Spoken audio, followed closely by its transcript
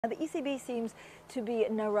The ECB seems to be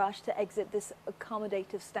in no rush to exit this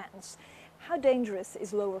accommodative stance. How dangerous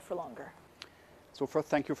is lower for longer? So first,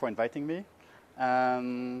 thank you for inviting me.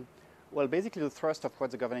 Well, basically the thrust of what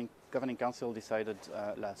the Governing Council decided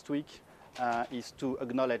last week is to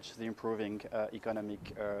acknowledge the improving economic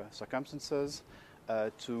circumstances,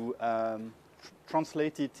 to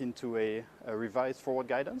translate it into a revised forward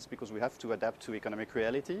guidance, because we have to adapt to economic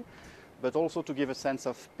reality, but also to give a sense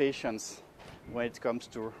of patience when it comes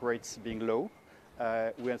to rates being low.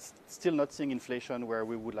 We are still not seeing inflation where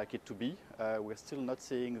we would like it to be. We're still not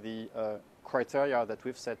seeing the criteria that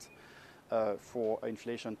we've set for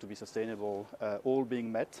inflation to be sustainable all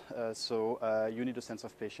being met. So you need a sense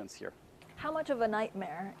of patience here. How much of a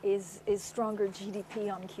nightmare is stronger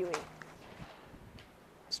GDP on QE?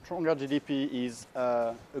 Stronger GDP is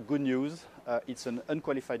a good news. It's an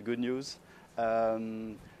unqualified good news.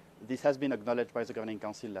 This has been acknowledged by the Governing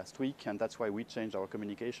Council last week, and that's why we changed our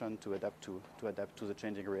communication to adapt to the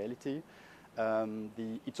changing reality.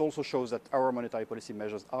 It also shows that our monetary policy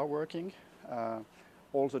measures are working.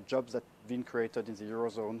 All the jobs that have been created in the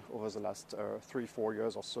Eurozone over the last 3-4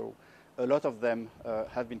 years or so, a lot of them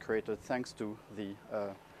have been created thanks to the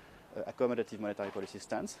accommodative monetary policy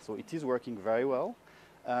stance. So it is working very well.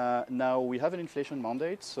 Now we have an inflation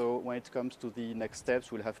mandate, so when it comes to the next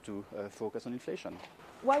steps, we'll have to focus on inflation.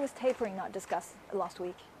 Why was tapering not discussed last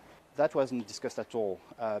week? That wasn't discussed at all.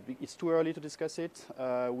 It's too early to discuss it.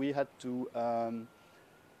 We had to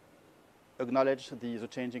acknowledge the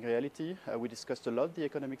changing reality. We discussed a lot the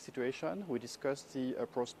economic situation. We discussed the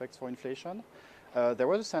prospects for inflation. There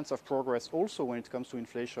was a sense of progress also when it comes to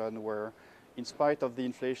inflation, where in spite of the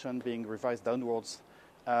inflation being revised downwards,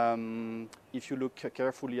 if you look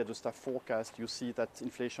carefully at the staff forecast, you see that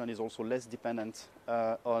inflation is also less dependent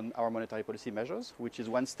on our monetary policy measures, which is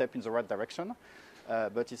one step in the right direction,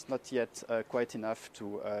 but it's not yet quite enough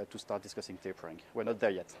to start discussing tapering. We're not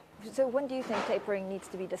there yet. So when do you think tapering needs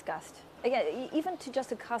to be discussed? Again, even to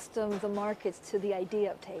just accustom the markets to the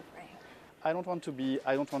idea of tapering. I don't want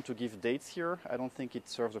to give dates here. I don't think it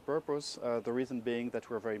serves a purpose. The reason being that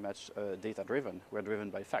we're very much data-driven. We're driven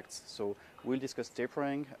by facts. So we'll discuss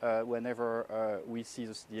tapering whenever we see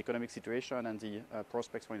the economic situation and the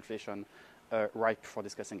prospects for inflation ripe for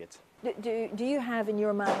discussing it. Do you have in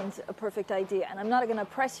your mind a perfect idea? And I'm not going to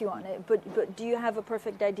press you on it, but do you have a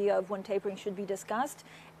perfect idea of when tapering should be discussed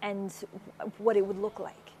and what it would look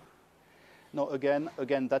like? No, again,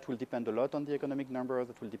 that will depend a lot on the economic numbers.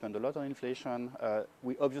 That will depend a lot on inflation.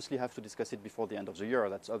 We obviously have to discuss it before the end of the year.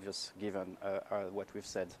 That's obvious, given what we've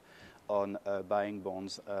said on buying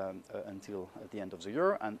bonds until the end of the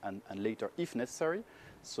year and later, if necessary.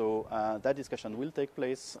 So that discussion will take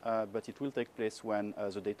place, but it will take place when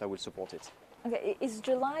the data will support it. Okay, is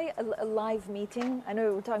July a live meeting? I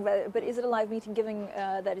know we're talking about it, but is it a live meeting given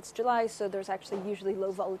that it's July, so there's actually usually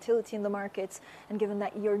low volatility in the markets, and given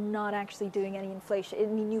that you're not actually doing any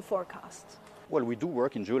new forecasts? Well, we do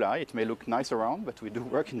work in July. It may look nice around, but we do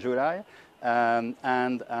work in July. As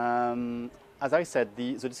I said,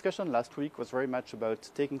 the discussion last week was very much about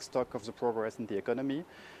taking stock of the progress in the economy,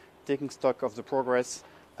 taking stock of the progress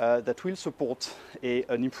that will support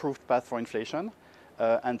an improved path for inflation.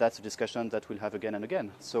 And that's a discussion that we'll have again and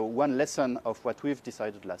again. So one lesson of what we've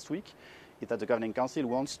decided last week is that the Governing Council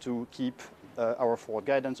wants to keep our forward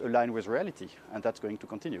guidance aligned with reality, and that's going to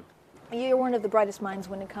continue. You're one of the brightest minds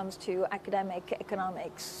when it comes to academic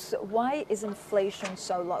economics. Why is inflation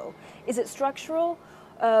so low? Is it structural,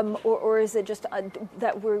 or is it just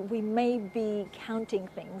that we may be counting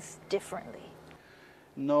things differently?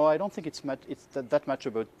 No, I don't think it's that much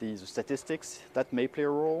about the statistics. That may play a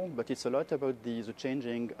role, but it's a lot about the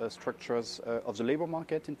changing structures of the labor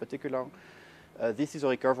market in particular. This is a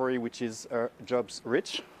recovery which is jobs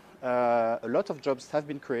rich. A lot of jobs are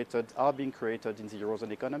being created in the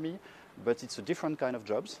Eurozone economy, but it's a different kind of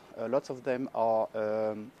jobs. Lots of them are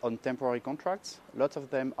on temporary contracts. Lots of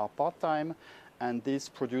them are part-time, and this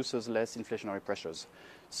produces less inflationary pressures.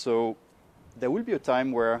 So there will be a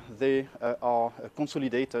time where they are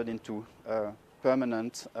consolidated into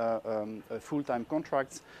permanent full-time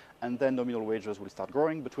contracts, and then nominal wages will start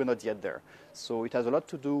growing, but we're not yet there. So it has a lot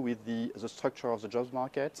to do with the structure of the jobs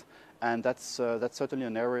market, and that's certainly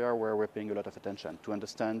an area where we're paying a lot of attention to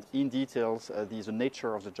understand in details the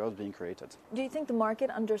nature of the jobs being created. Do you think the market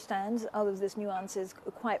understands all of these nuances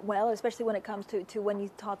quite well, especially when it comes to when you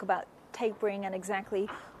talk about tapering and exactly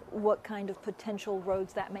what kind of potential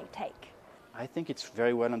roads that may take? I think it's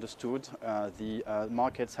very well understood. The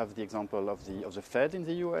markets have the example of the Fed in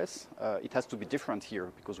the US. It has to be different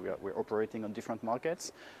here because we're operating on different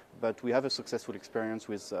markets, but we have a successful experience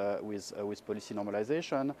with policy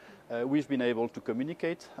normalization. We've been able to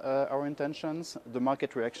communicate our intentions. The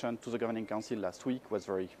market reaction to the Governing Council last week was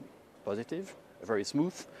very positive, very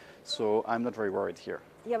smooth, so I'm not very worried here.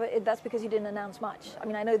 Yeah, but that's because you didn't announce much. I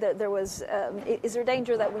mean, I know that there was. Is there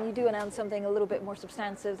danger that when you do announce something a little bit more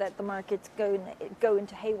substantive, that the markets go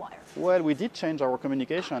into haywire? Well, we did change our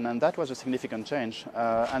communication, and that was a significant change,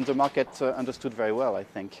 and the market understood very well, I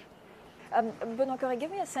think. Benoit Coeure,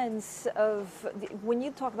 give me a sense of when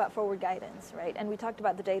you talk about forward guidance, right? And we talked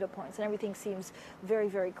about the data points, and everything seems very,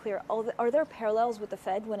 very clear. Are there parallels with the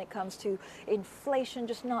Fed when it comes to inflation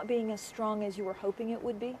just not being as strong as you were hoping it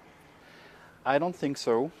would be? I don't think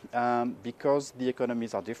so, because the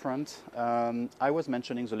economies are different. I was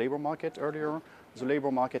mentioning the labor market earlier. The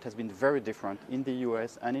labor market has been very different in the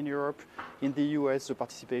US and in Europe. In the US, the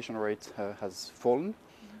participation rate has fallen.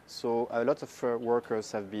 So a lot of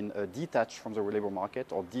workers have been detached from the labor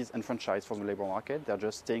market or disenfranchised from the labor market. They're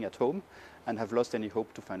just staying at home and have lost any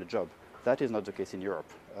hope to find a job. That is not the case in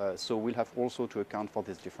Europe. So we'll have also to account for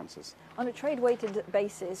these differences. On a trade-weighted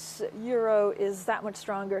basis, euro is that much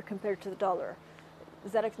stronger compared to the dollar.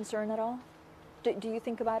 Is that a concern at all? Do you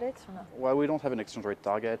think about it or no? Well, we don't have an exchange rate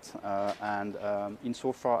target. And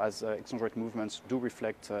insofar as exchange rate movements do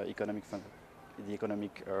reflect the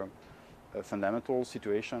economic fundamental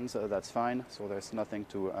situations, that's fine. So there's nothing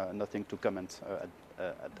to comment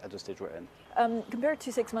at the stage we're in. Compared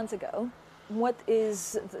to 6 months ago, what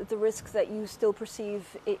is the risk that you still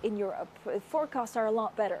perceive in Europe? Forecasts are a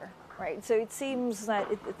lot better, right? So it seems that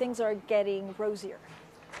things are getting rosier.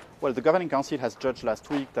 Well, the Governing Council has judged last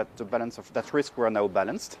week that the balance of that risk were now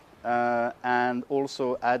balanced, and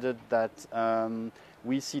also added that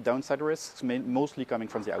we see downside risks mostly coming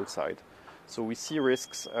from the outside. So we see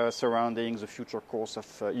risks surrounding the future course of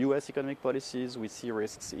US economic policies. We see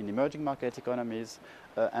risks in emerging market economies,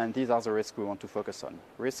 and these are the risks we want to focus on.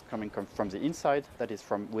 Risks coming from the inside, that is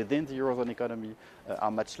from within the Eurozone economy,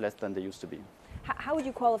 are much less than they used to be. How would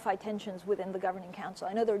you qualify tensions within the Governing Council?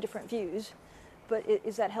 I know there are different views, but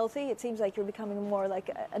is that healthy? It seems like you're becoming more like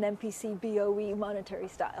an MPC BOE monetary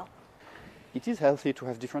style. It is healthy to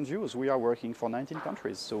have different views. We are working for 19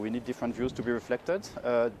 countries, so we need different views to be reflected.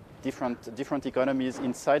 Different economies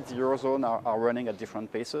inside the Eurozone are running at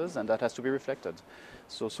different paces, and that has to be reflected.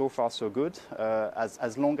 So far, so good,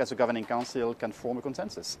 as long as the Governing Council can form a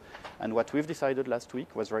consensus. And what we've decided last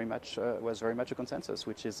week was very much a consensus,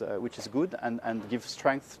 which is good and gives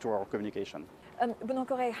strength to our communication. Benoit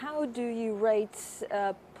Coeure, how do you rate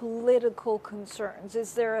political concerns?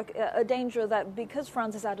 Is there a danger that because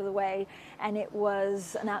France is out of the way and it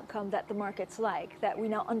was an outcome that the markets like, that we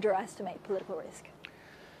now underestimate political risk?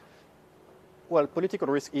 Well, political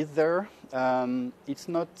risk is there. It's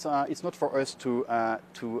not for us to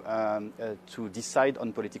decide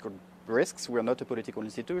on political risks. We are not a political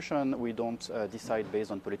institution. We don't decide based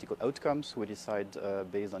on political outcomes. We decide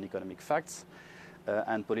based on economic facts.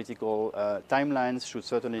 And political timelines should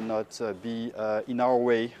certainly not be in our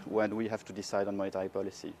way when we have to decide on monetary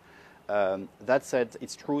policy. That said,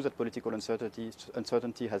 it's true that political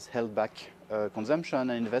uncertainty has held back consumption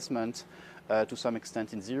and investment to some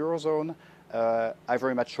extent in the Eurozone. I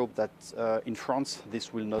very much hope that in France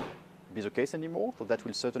this will not be the case anymore. So that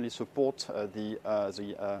will certainly support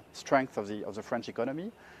the strength of the French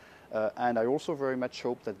economy. And I also very much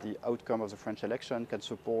hope that the outcome of the French election can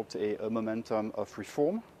support a momentum of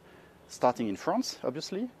reform, starting in France,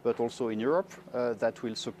 obviously, but also in Europe, that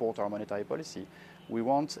will support our monetary policy. We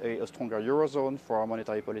want a stronger Eurozone for our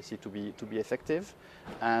monetary policy to be effective,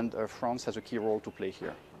 and France has a key role to play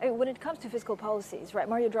here. When it comes to fiscal policies, right,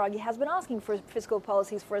 Mario Draghi has been asking for fiscal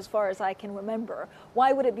policies for as far as I can remember.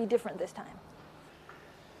 Why would it be different this time?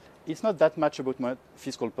 It's not that much about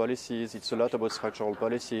fiscal policies. It's a lot about structural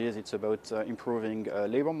policies. It's about improving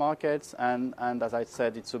labor markets. And as I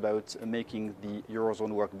said, it's about making the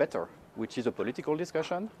Eurozone work better, which is a political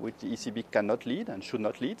discussion, which the ECB cannot lead and should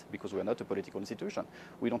not lead because we are not a political institution.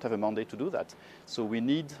 We don't have a mandate to do that. So we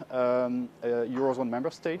need Eurozone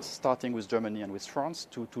member states, starting with Germany and with France,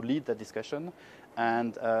 to lead that discussion.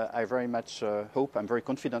 And I very much hope, I'm very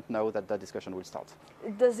confident now that discussion will start.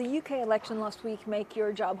 Does the UK election last week make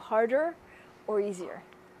your job harder or easier?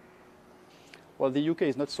 Well, the UK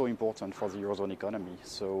is not so important for the Eurozone economy,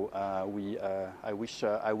 so I wish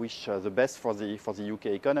the best for the UK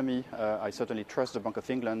economy. I certainly trust the Bank of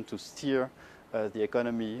England to steer the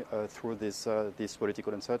economy through this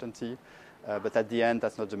political uncertainty, but at the end,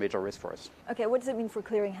 that's not the major risk for us. Okay, what does it mean for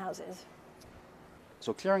clearing houses?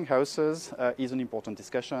 So clearinghouses is an important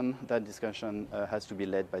discussion. That discussion has to be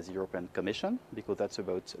led by the European Commission because that's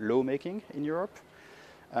about lawmaking in Europe.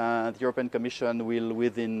 The European Commission will,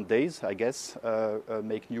 within days, I guess,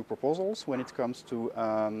 make new proposals when it comes to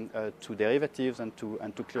derivatives and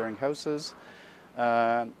to clearinghouses,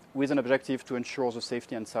 with an objective to ensure the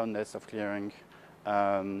safety and soundness of clearing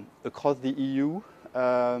across the EU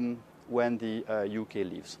when the UK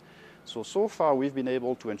leaves. So far we've been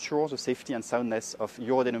able to ensure the safety and soundness of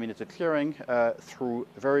euro-denominated clearing through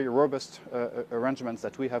very robust arrangements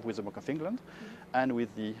that we have with the Bank of England and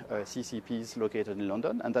with the CCPs located in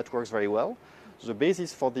London, and that works very well. The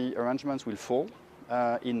basis for the arrangements will fall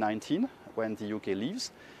in 2019 when the UK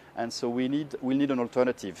leaves, and so we'll need an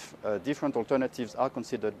alternative. Different alternatives are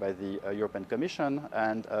considered by the European Commission,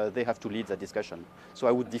 and they have to lead that discussion. So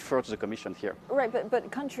I would defer to the Commission here. Right,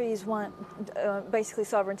 but countries want basically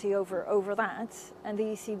sovereignty over that, and the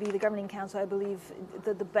ECB, the Governing Council, I believe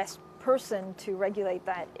the best person to regulate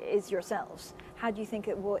that is yourselves. How do you think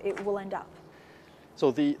it will end up? So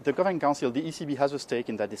the Governing Council, the ECB has a stake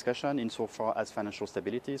in that discussion insofar as financial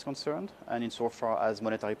stability is concerned and insofar as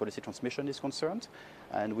monetary policy transmission is concerned.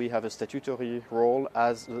 And we have a statutory role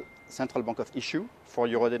as the central bank of issue for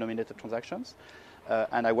euro-denominated transactions.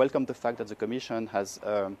 And I welcome the fact that the Commission has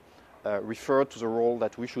referred to the role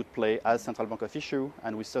that we should play as central bank of issue,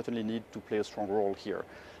 and we certainly need to play a strong role here.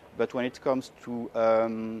 But when it comes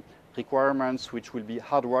to requirements which will be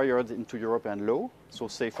hardwired into European law, so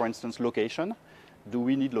say, for instance, location, do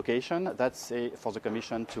we need location? That's for the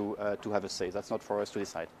Commission to have a say. That's not for us to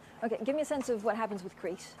decide. Okay, give me a sense of what happens with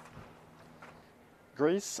Greece.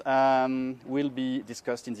 Greece will be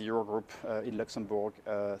discussed in the Eurogroup in Luxembourg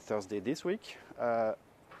Thursday this week.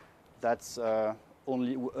 That's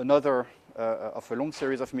only another of a long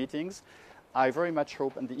series of meetings. I very much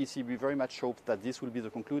hope, and the ECB very much hope, that this will be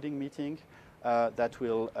the concluding meeting that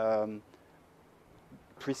will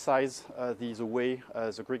precise the way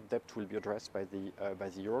the Greek debt will be addressed by the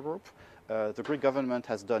Eurogroup. The Greek government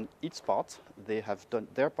has done its part. They have done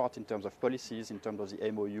their part in terms of policies, in terms of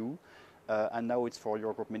the MOU, and now it's for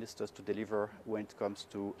Eurogroup ministers to deliver when it comes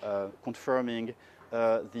to confirming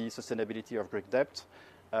the sustainability of Greek debt.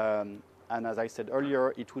 And as I said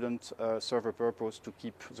earlier, it wouldn't serve a purpose to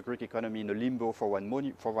keep the Greek economy in a limbo for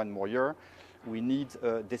one more year. We need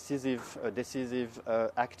a decisive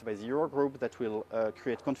act by the Eurogroup that will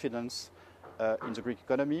create confidence in the Greek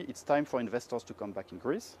economy. It's time for investors to come back in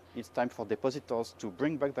Greece. It's time for depositors to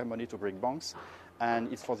bring back their money to Greek banks.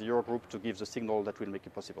 And it's for the Eurogroup to give the signal that will make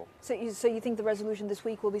it possible. So you think the resolution this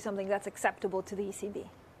week will be something that's acceptable to the ECB?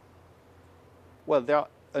 Well,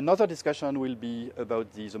 another discussion will be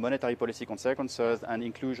about the monetary policy consequences and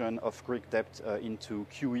inclusion of Greek debt into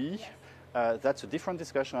QE. That's a different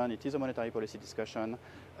discussion. It is a monetary policy discussion.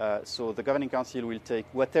 So the Governing Council will take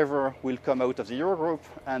whatever will come out of the Eurogroup,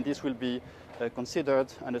 and this will be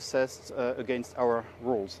considered and assessed against our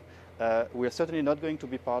rules. We are certainly not going to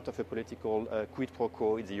be part of a political quid pro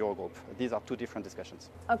quo in the Eurogroup. These are two different discussions.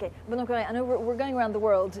 Okay, Benoit Coeure, I know we're going around the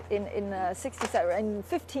world in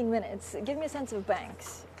 15 minutes. Give me a sense of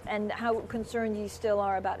banks and how concerned you still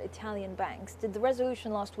are about Italian banks. Did the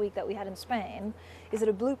resolution last week that we had in Spain, is it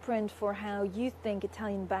a blueprint for how you think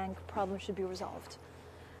Italian bank problems should be resolved?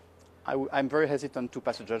 I'm very hesitant to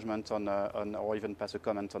pass a judgment on or even pass a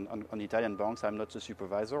comment on Italian banks. I'm not a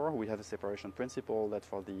supervisor. We have a separation principle that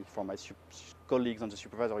for my colleagues on the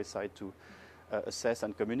supervisory side to assess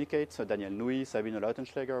and communicate. So Daniel Nui, Sabine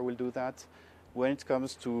Lautenschläger will do that. When it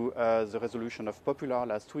comes to the resolution of Popular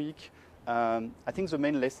last week, I think the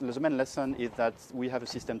main lesson is that we have a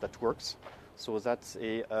system that works. So that's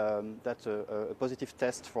a positive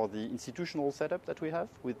test for the institutional setup that we have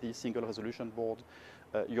with the Single Resolution Board,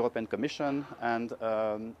 European Commission, and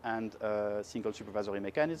Single Supervisory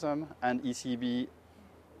Mechanism, and ECB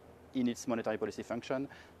in its monetary policy function.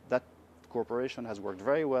 That cooperation has worked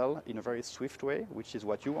very well in a very swift way, which is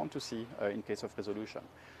what you want to see in case of resolution.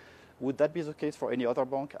 Would that be the case for any other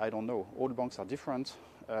bank? I don't know. All banks are different.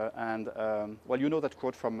 Well, you know that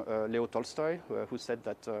quote from Leo Tolstoy, who said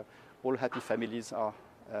that all happy families are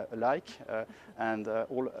alike, and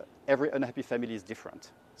every unhappy family is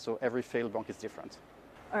different. So every failed bank is different.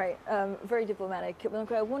 All right, very diplomatic.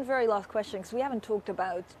 One very last question, because we haven't talked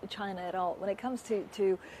about China at all. When it comes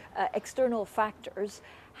to external factors,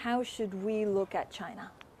 how should we look at China?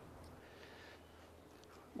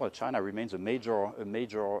 Well, China remains a major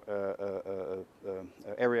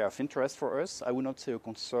area of interest for us. I would not say a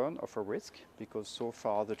concern or a risk, because so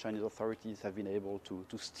far the Chinese authorities have been able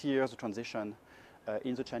to steer the transition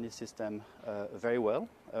in the Chinese system very well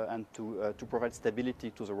and to provide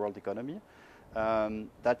stability to the world economy.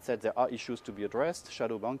 That said, there are issues to be addressed: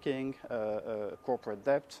 shadow banking, corporate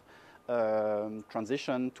debt,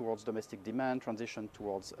 transition towards domestic demand, transition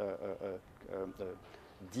towards the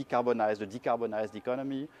decarbonized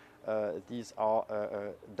economy. These are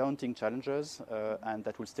daunting challenges, and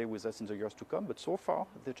that will stay with us in the years to come. But so far,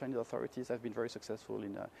 the Chinese authorities have been very successful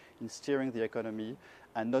in steering the economy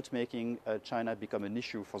and not making China become an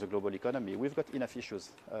issue for the global economy. We've got enough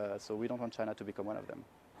issues, so we don't want China to become one of them.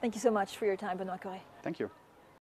 Thank you so much for your time, Benoit Coeure. Thank you.